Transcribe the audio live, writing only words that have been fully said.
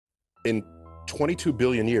in 22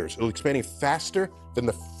 billion years. It'll expanding faster than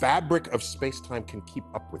the fabric of space-time can keep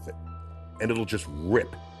up with it. And it'll just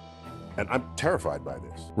rip. And I'm terrified by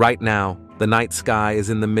this. Right now, the night sky is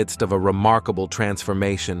in the midst of a remarkable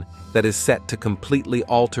transformation that is set to completely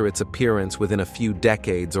alter its appearance within a few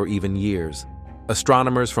decades or even years.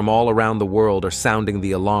 Astronomers from all around the world are sounding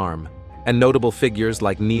the alarm, and notable figures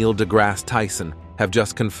like Neil deGrasse Tyson have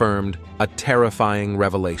just confirmed a terrifying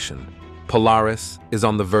revelation. Polaris is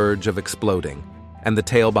on the verge of exploding, and the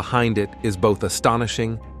tale behind it is both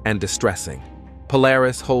astonishing and distressing.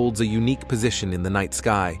 Polaris holds a unique position in the night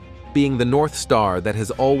sky, being the North Star that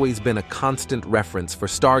has always been a constant reference for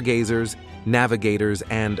stargazers, navigators,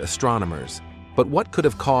 and astronomers. But what could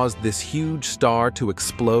have caused this huge star to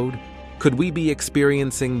explode? Could we be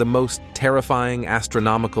experiencing the most terrifying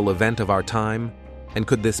astronomical event of our time? And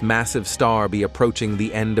could this massive star be approaching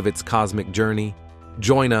the end of its cosmic journey?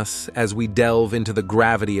 Join us as we delve into the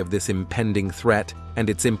gravity of this impending threat and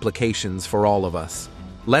its implications for all of us.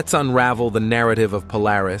 Let's unravel the narrative of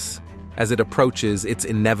Polaris as it approaches its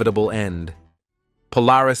inevitable end.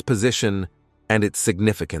 Polaris' position and its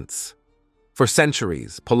significance. For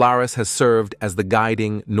centuries, Polaris has served as the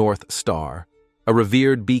guiding North Star, a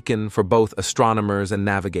revered beacon for both astronomers and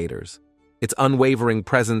navigators. Its unwavering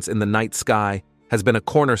presence in the night sky has been a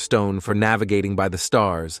cornerstone for navigating by the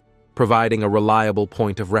stars, providing a reliable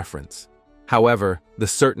point of reference. However, the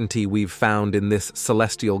certainty we've found in this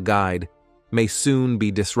celestial guide may soon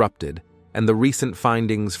be disrupted, and the recent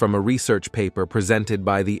findings from a research paper presented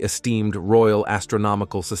by the esteemed Royal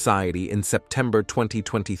Astronomical Society in September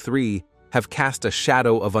 2023 have cast a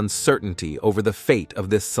shadow of uncertainty over the fate of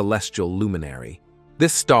this celestial luminary.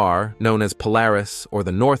 This star, known as Polaris or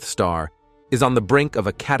the North Star, is on the brink of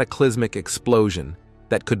a cataclysmic explosion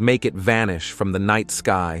that could make it vanish from the night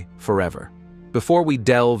sky forever. Before we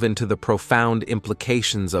delve into the profound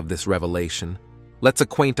implications of this revelation, let's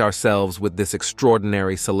acquaint ourselves with this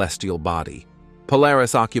extraordinary celestial body.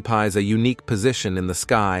 Polaris occupies a unique position in the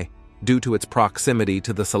sky due to its proximity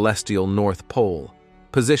to the celestial North Pole.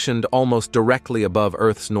 Positioned almost directly above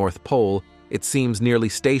Earth's North Pole, it seems nearly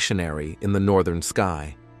stationary in the northern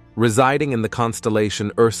sky. Residing in the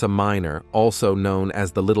constellation Ursa Minor, also known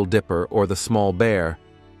as the Little Dipper or the Small Bear,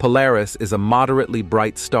 Polaris is a moderately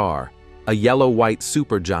bright star, a yellow-white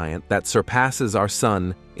supergiant that surpasses our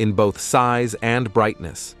Sun in both size and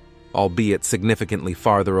brightness, albeit significantly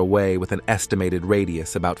farther away with an estimated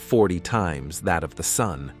radius about 40 times that of the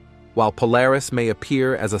Sun. While Polaris may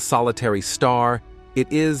appear as a solitary star,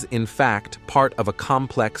 it is, in fact, part of a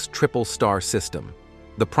complex triple-star system.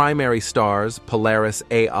 The primary stars, Polaris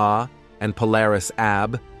Aa and Polaris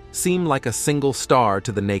Ab, seem like a single star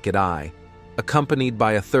to the naked eye, accompanied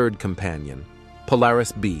by a third companion,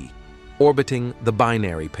 Polaris B, orbiting the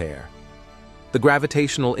binary pair. The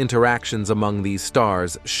gravitational interactions among these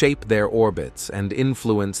stars shape their orbits and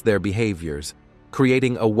influence their behaviors,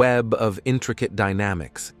 creating a web of intricate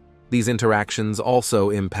dynamics. These interactions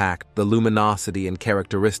also impact the luminosity and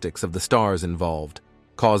characteristics of the stars involved,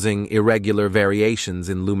 causing irregular variations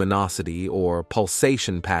in luminosity or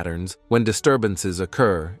pulsation patterns when disturbances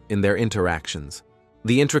occur in their interactions.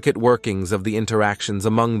 The intricate workings of the interactions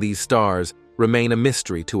among these stars remain a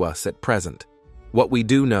mystery to us at present. What we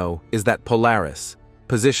do know is that Polaris,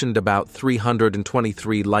 positioned about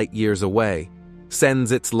 323 light-years away,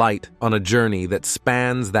 sends its light on a journey that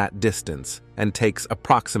spans that distance and takes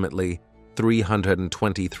approximately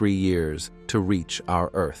 323 years to reach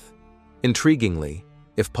our Earth. Intriguingly,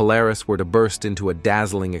 if Polaris were to burst into a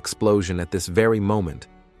dazzling explosion at this very moment,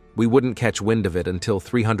 we wouldn't catch wind of it until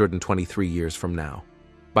 323 years from now.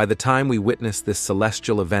 By the time we witness this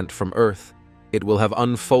celestial event from Earth, it will have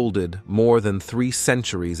unfolded more than 3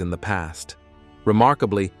 centuries in the past.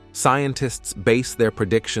 Remarkably, scientists base their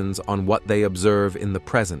predictions on what they observe in the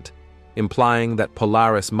present, implying that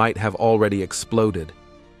Polaris might have already exploded,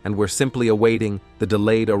 and we're simply awaiting the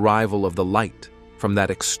delayed arrival of the light from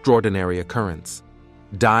that extraordinary occurrence.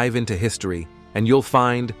 Dive into history, and you'll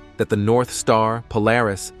find that the North Star,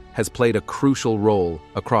 Polaris, has played a crucial role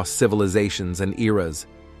across civilizations and eras,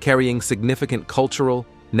 carrying significant cultural,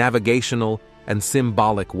 navigational, and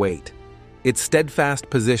symbolic weight. Its steadfast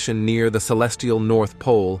position near the celestial North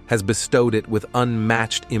Pole has bestowed it with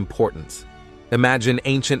unmatched importance. Imagine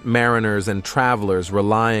ancient mariners and travelers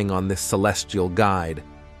relying on this celestial guide,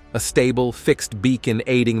 a stable, fixed beacon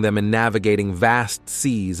aiding them in navigating vast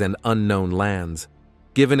seas and unknown lands.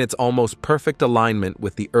 Given its almost perfect alignment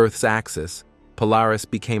with the Earth's axis, Polaris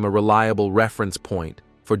became a reliable reference point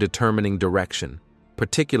for determining direction,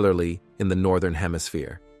 particularly in the Northern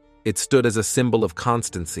Hemisphere. It stood as a symbol of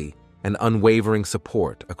constancy and unwavering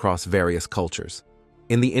support across various cultures.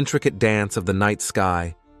 In the intricate dance of the night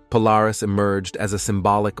sky, Polaris emerged as a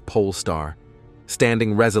symbolic pole star,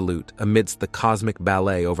 standing resolute amidst the cosmic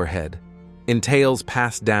ballet overhead. In tales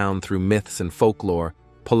passed down through myths and folklore,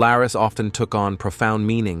 Polaris often took on profound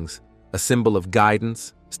meanings, a symbol of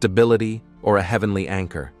guidance, stability, or a heavenly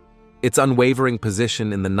anchor. Its unwavering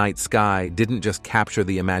position in the night sky didn't just capture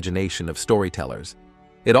the imagination of storytellers.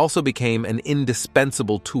 It also became an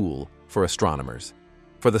indispensable tool for astronomers.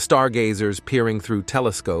 For the stargazers peering through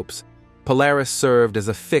telescopes, Polaris served as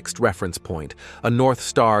a fixed reference point, a north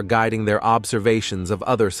star guiding their observations of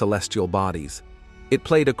other celestial bodies. It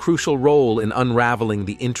played a crucial role in unraveling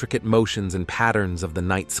the intricate motions and patterns of the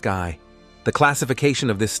night sky. The classification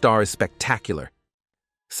of this star is spectacular.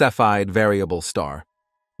 Cepheid variable star.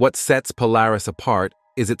 What sets Polaris apart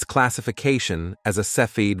is its classification as a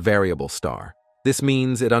Cepheid variable star. This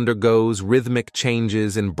means it undergoes rhythmic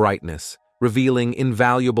changes in brightness, revealing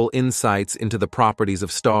invaluable insights into the properties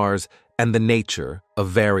of stars and the nature of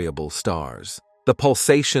variable stars. The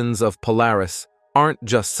pulsations of Polaris aren't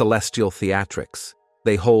just celestial theatrics.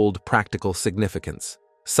 They hold practical significance.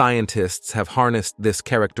 Scientists have harnessed this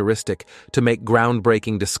characteristic to make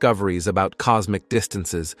groundbreaking discoveries about cosmic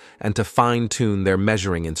distances and to fine-tune their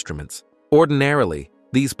measuring instruments. Ordinarily,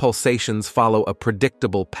 these pulsations follow a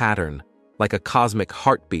predictable pattern, like a cosmic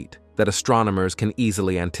heartbeat that astronomers can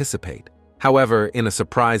easily anticipate. However, in a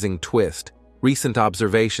surprising twist, recent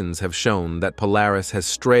observations have shown that Polaris has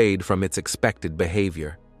strayed from its expected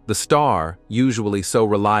behavior. The star, usually so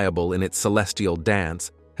reliable in its celestial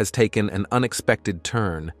dance, has taken an unexpected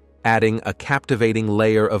turn, adding a captivating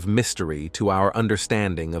layer of mystery to our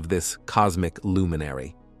understanding of this cosmic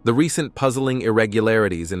luminary. The recent puzzling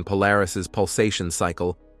irregularities in Polaris's pulsation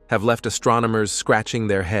cycle have left astronomers scratching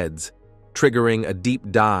their heads, triggering a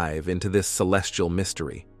deep dive into this celestial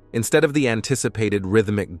mystery. Instead of the anticipated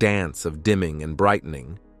rhythmic dance of dimming and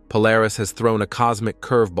brightening, Polaris has thrown a cosmic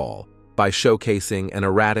curveball by showcasing an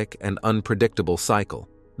erratic and unpredictable cycle.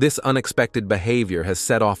 This unexpected behavior has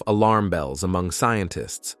set off alarm bells among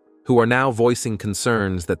scientists, who are now voicing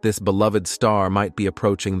concerns that this beloved star might be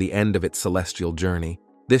approaching the end of its celestial journey.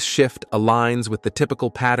 This shift aligns with the typical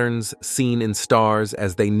patterns seen in stars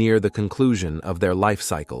as they near the conclusion of their life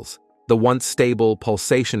cycles. The once stable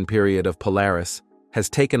pulsation period of Polaris has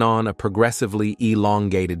taken on a progressively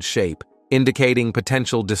elongated shape, indicating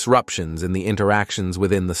potential disruptions in the interactions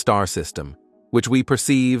within the star system, which we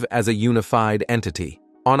perceive as a unified entity.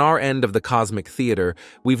 On our end of the cosmic theater,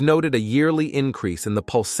 we've noted a yearly increase in the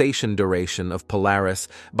pulsation duration of Polaris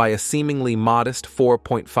by a seemingly modest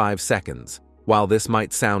 4.5 seconds. While this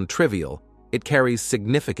might sound trivial, it carries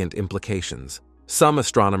significant implications. Some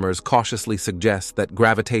astronomers cautiously suggest that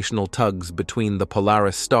gravitational tugs between the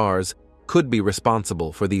Polaris stars could be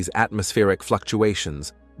responsible for these atmospheric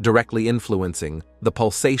fluctuations, directly influencing the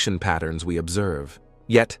pulsation patterns we observe.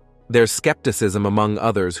 Yet, there's skepticism among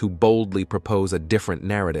others who boldly propose a different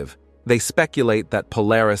narrative. They speculate that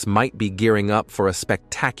Polaris might be gearing up for a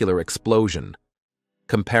spectacular explosion.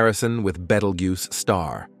 Comparison with Betelgeuse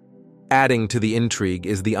star. Adding to the intrigue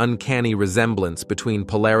is the uncanny resemblance between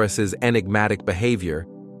Polaris's enigmatic behavior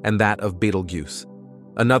and that of Betelgeuse,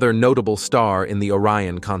 another notable star in the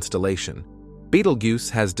Orion constellation. Betelgeuse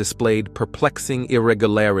has displayed perplexing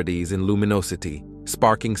irregularities in luminosity,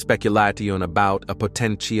 sparking speculation about a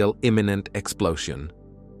potential imminent explosion.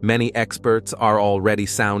 Many experts are already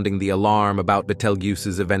sounding the alarm about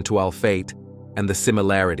Betelgeuse's eventual fate, and the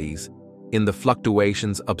similarities in the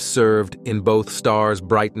fluctuations observed in both stars'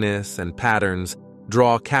 brightness and patterns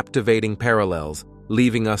draw captivating parallels,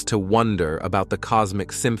 leaving us to wonder about the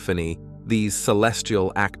cosmic symphony these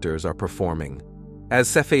celestial actors are performing. As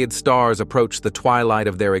Cepheid stars approach the twilight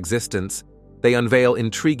of their existence, they unveil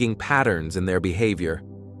intriguing patterns in their behavior,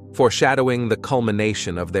 foreshadowing the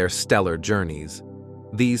culmination of their stellar journeys.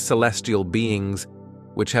 These celestial beings,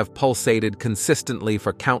 which have pulsated consistently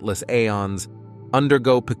for countless aeons,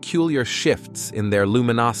 undergo peculiar shifts in their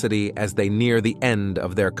luminosity as they near the end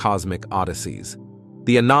of their cosmic odysseys.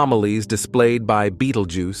 The anomalies displayed by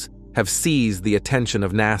Betelgeuse have seized the attention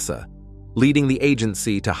of NASA, leading the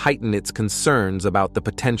agency to heighten its concerns about the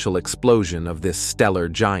potential explosion of this stellar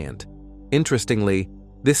giant. Interestingly,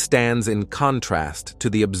 this stands in contrast to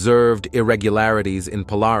the observed irregularities in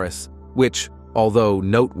Polaris, which, although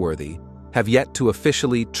noteworthy, have yet to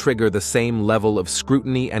officially trigger the same level of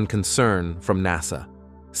scrutiny and concern from NASA.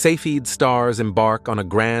 Cepheid stars embark on a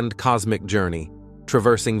grand cosmic journey,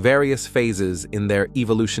 traversing various phases in their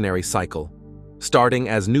evolutionary cycle. Starting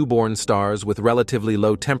as newborn stars with relatively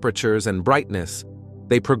low temperatures and brightness,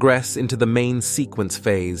 they progress into the main sequence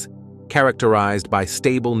phase, characterized by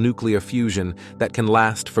stable nuclear fusion that can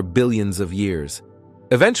last for billions of years.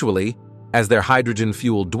 Eventually, as their hydrogen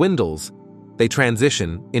fuel dwindles, they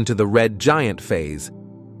transition into the red giant phase,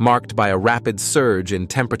 marked by a rapid surge in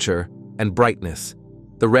temperature and brightness.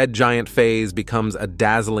 The red giant phase becomes a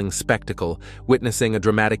dazzling spectacle, witnessing a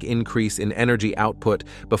dramatic increase in energy output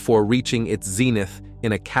before reaching its zenith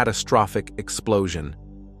in a catastrophic explosion.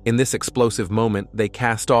 In this explosive moment, they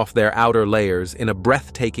cast off their outer layers in a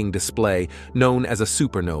breathtaking display known as a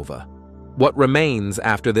supernova. What remains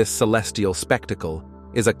after this celestial spectacle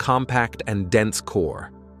is a compact and dense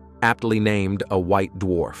core, aptly named a white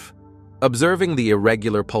dwarf. Observing the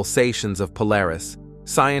irregular pulsations of Polaris,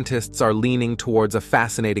 scientists are leaning towards a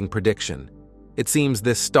fascinating prediction. It seems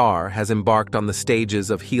this star has embarked on the stages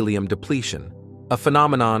of helium depletion, a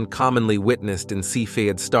phenomenon commonly witnessed in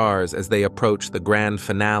Cepheid stars as they approach the grand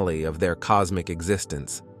finale of their cosmic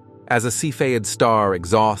existence. As a Cepheid star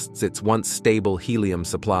exhausts its once stable helium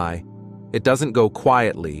supply, it doesn't go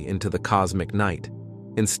quietly into the cosmic night.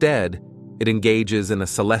 Instead, it engages in a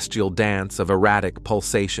celestial dance of erratic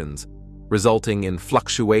pulsations, resulting in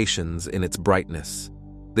fluctuations in its brightness.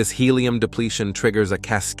 This helium depletion triggers a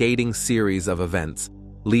cascading series of events,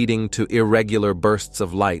 leading to irregular bursts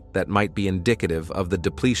of light that might be indicative of the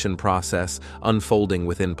depletion process unfolding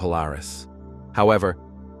within Polaris. However,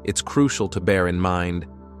 it's crucial to bear in mind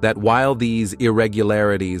that while these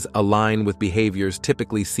irregularities align with behaviors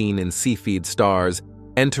typically seen in Cepheid stars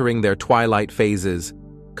entering their twilight phases,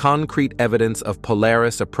 concrete evidence of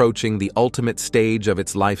Polaris approaching the ultimate stage of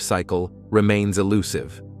its life cycle remains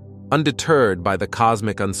elusive. Undeterred by the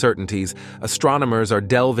cosmic uncertainties, astronomers are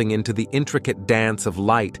delving into the intricate dance of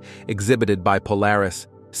light exhibited by Polaris,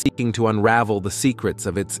 seeking to unravel the secrets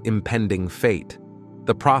of its impending fate.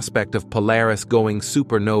 The prospect of Polaris going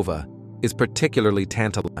supernova is particularly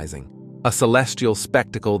tantalizing, a celestial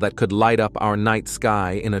spectacle that could light up our night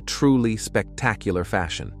sky in a truly spectacular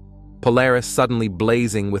fashion. Polaris suddenly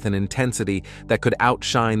blazing with an intensity that could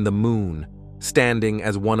outshine the moon, standing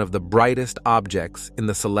as one of the brightest objects in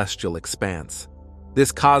the celestial expanse.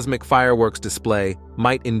 This cosmic fireworks display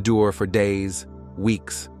might endure for days,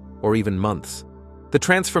 weeks, or even months. The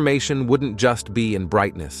transformation wouldn't just be in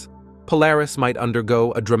brightness. Polaris might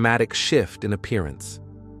undergo a dramatic shift in appearance.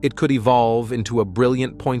 It could evolve into a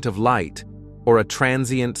brilliant point of light or a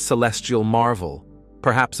transient celestial marvel,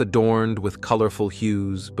 perhaps adorned with colorful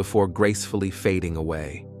hues before gracefully fading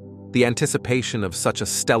away. The anticipation of such a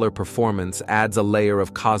stellar performance adds a layer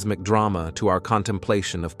of cosmic drama to our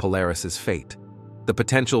contemplation of Polaris's fate. The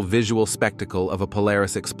potential visual spectacle of a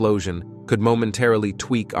Polaris explosion could momentarily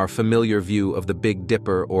tweak our familiar view of the Big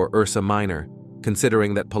Dipper or Ursa Minor,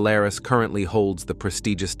 considering that Polaris currently holds the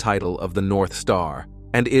prestigious title of the North Star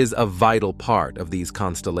and is a vital part of these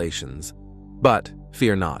constellations. But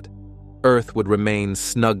fear not. Earth would remain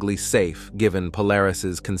snugly safe given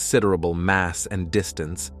Polaris's considerable mass and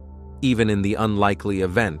distance, even in the unlikely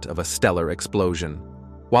event of a stellar explosion.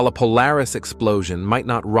 While a Polaris explosion might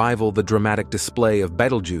not rival the dramatic display of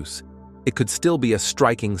Betelgeuse, it could still be a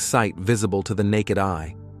striking sight visible to the naked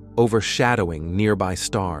eye, overshadowing nearby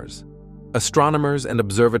stars. Astronomers and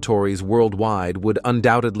observatories worldwide would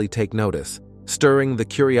undoubtedly take notice, stirring the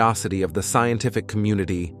curiosity of the scientific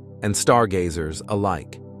community and stargazers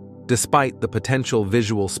alike. Despite the potential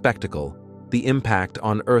visual spectacle, the impact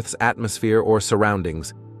on Earth's atmosphere or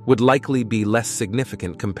surroundings would likely be less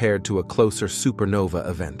significant compared to a closer supernova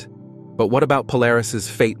event. But what about Polaris's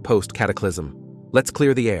fate post-cataclysm? Let's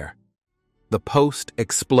clear the air. The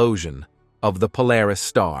post-explosion of the Polaris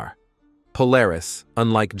star. Polaris,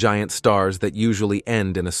 unlike giant stars that usually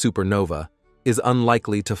end in a supernova, is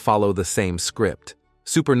unlikely to follow the same script.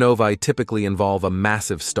 Supernovae typically involve a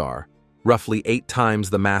massive star, roughly 8 times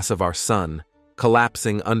the mass of our Sun,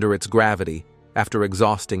 collapsing under its gravity after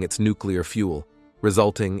exhausting its nuclear fuel,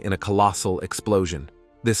 resulting in a colossal explosion.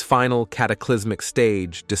 This final cataclysmic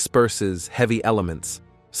stage disperses heavy elements,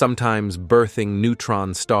 sometimes birthing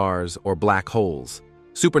neutron stars or black holes.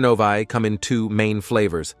 Supernovae come in 2 main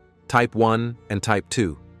flavors, Type 1 and Type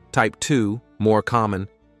 2. Type 2, more common,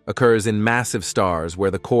 occurs in massive stars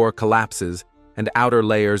where the core collapses and outer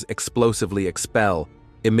layers explosively expel,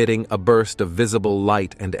 emitting a burst of visible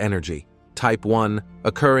light and energy. Type 1,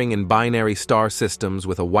 occurring in binary star systems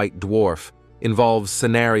with a white dwarf, involves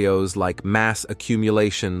scenarios like mass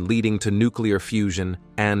accumulation leading to nuclear fusion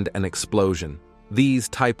and an explosion. These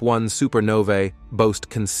Type 1 supernovae boast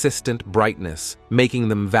consistent brightness, making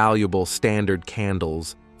them valuable standard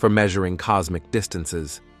candles for measuring cosmic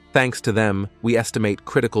distances. Thanks to them, we estimate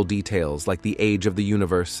critical details like the age of the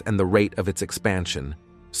universe and the rate of its expansion.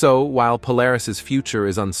 So, while Polaris's future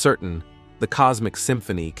is uncertain, the cosmic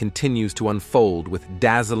symphony continues to unfold with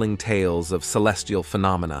dazzling tales of celestial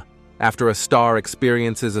phenomena, After a star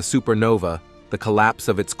experiences a supernova, the collapse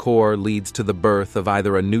of its core leads to the birth of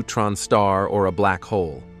either a neutron star or a black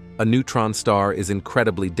hole. A neutron star is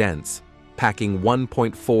incredibly dense, packing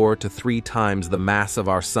 1.4 to 3 times the mass of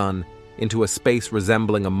our Sun into a space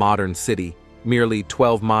resembling a modern city, merely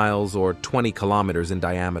 12 miles or 20 kilometers in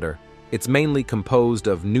diameter. It's mainly composed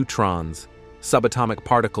of neutrons, subatomic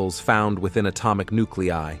particles found within atomic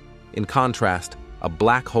nuclei. In contrast, a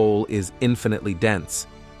black hole is infinitely dense,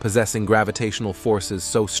 possessing gravitational forces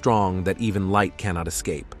so strong that even light cannot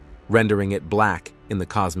escape, rendering it black in the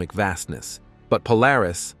cosmic vastness. But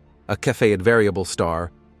Polaris, a Cepheid variable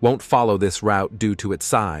star, won't follow this route due to its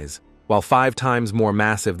size. While 5 times more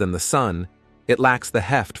massive than the Sun, it lacks the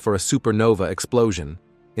heft for a supernova explosion.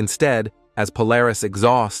 Instead, as Polaris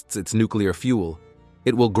exhausts its nuclear fuel,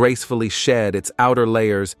 it will gracefully shed its outer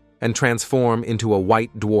layers and transform into a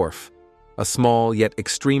white dwarf, a small yet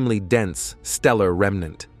extremely dense stellar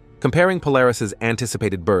remnant. Comparing Polaris's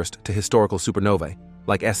anticipated burst to historical supernovae,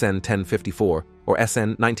 like SN 1054 or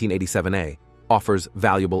SN 1987A, offers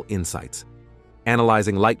valuable insights.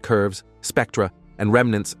 Analyzing light curves, spectra, and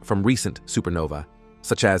remnants from recent supernova,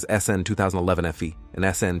 such as SN 2011 FE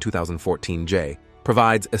and SN 2014 J,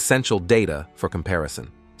 provides essential data for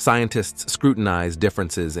comparison. Scientists scrutinize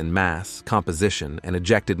differences in mass, composition, and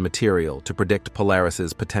ejected material to predict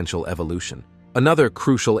Polaris's potential evolution. Another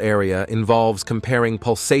crucial area involves comparing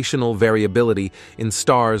pulsational variability in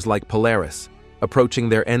stars like Polaris, approaching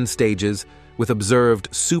their end stages with observed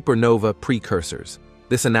supernova precursors.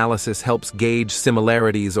 This analysis helps gauge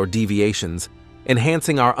similarities or deviations,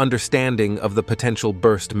 enhancing our understanding of the potential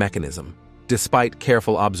burst mechanism. Despite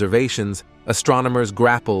careful observations, astronomers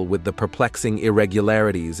grapple with the perplexing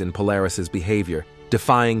irregularities in Polaris's behavior,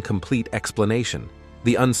 defying complete explanation.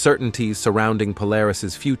 The uncertainties surrounding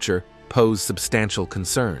Polaris's future pose substantial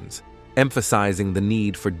concerns, emphasizing the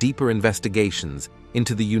need for deeper investigations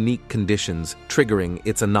into the unique conditions triggering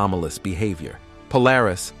its anomalous behavior.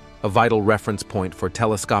 Polaris, a vital reference point for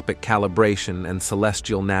telescopic calibration and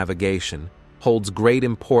celestial navigation, holds great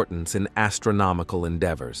importance in astronomical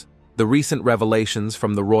endeavors. The recent revelations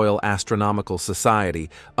from the Royal Astronomical Society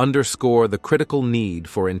underscore the critical need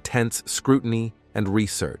for intense scrutiny and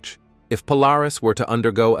research. If Polaris were to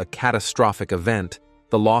undergo a catastrophic event,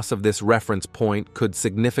 the loss of this reference point could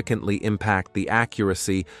significantly impact the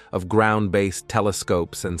accuracy of ground-based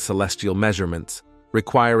telescopes and celestial measurements,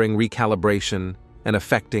 requiring recalibration and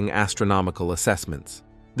affecting astronomical assessments.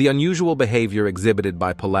 The unusual behavior exhibited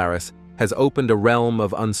by Polaris has opened a realm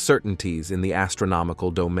of uncertainties in the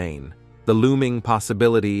astronomical domain. The looming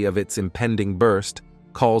possibility of its impending burst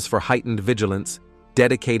calls for heightened vigilance,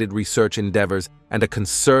 dedicated research endeavors, and a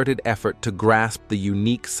concerted effort to grasp the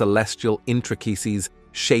unique celestial intricacies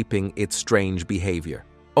shaping its strange behavior.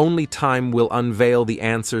 Only time will unveil the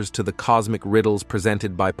answers to the cosmic riddles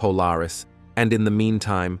presented by Polaris, and in the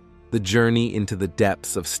meantime, the journey into the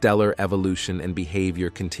depths of stellar evolution and behavior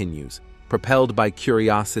continues, propelled by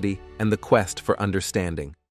curiosity and the quest for understanding.